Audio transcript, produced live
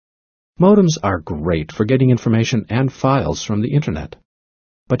Modems are great for getting information and files from the Internet.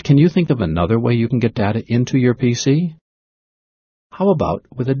 But can you think of another way you can get data into your PC? How about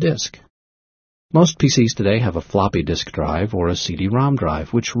with a disk? Most PCs today have a floppy disk drive or a CD-ROM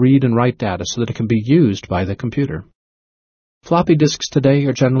drive, which read and write data so that it can be used by the computer. Floppy disks today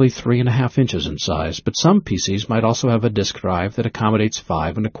are generally 3.5 inches in size, but some PCs might also have a disk drive that accommodates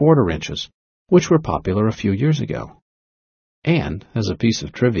 5.25 inches, which were popular a few years ago. And, as a piece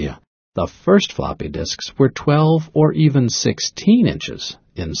of trivia, the first floppy disks were 12 or even 16 inches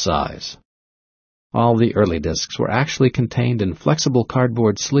in size. All the early disks were actually contained in flexible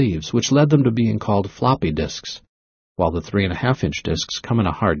cardboard sleeves, which led them to being called floppy disks, while the 3.5-inch disks come in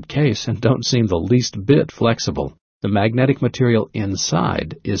a hard case and don't seem the least bit flexible. The magnetic material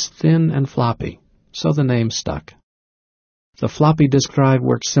inside is thin and floppy, so the name stuck. The floppy disk drive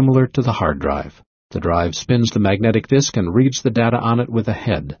works similar to the hard drive. The drive spins the magnetic disk and reads the data on it with a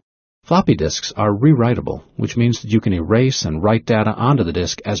head. Floppy disks are re-writable, which means that you can erase and write data onto the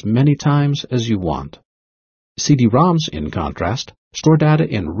disk as many times as you want. CD-ROMs, in contrast, store data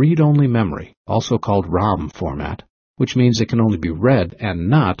in read-only memory, also called ROM format, which means it can only be read and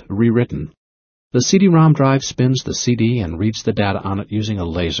not rewritten. The CD-ROM drive spins the CD and reads the data on it using a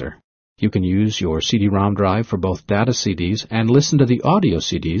laser. You can use your CD-ROM drive for both data CDs and listen to the audio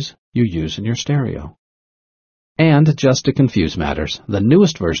CDs you use in your stereo. And just to confuse matters, the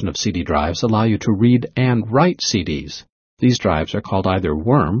newest version of CD drives allow you to read and write CDs. These drives are called either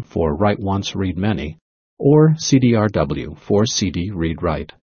WORM for Write Once, Read Many, or CD-RW for CD Read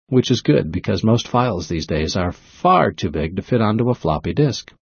Write, which is good because most files these days are far too big to fit onto a floppy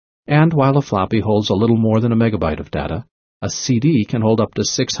disk. And while a floppy holds a little more than a megabyte of data, a CD can hold up to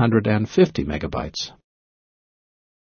 650 megabytes.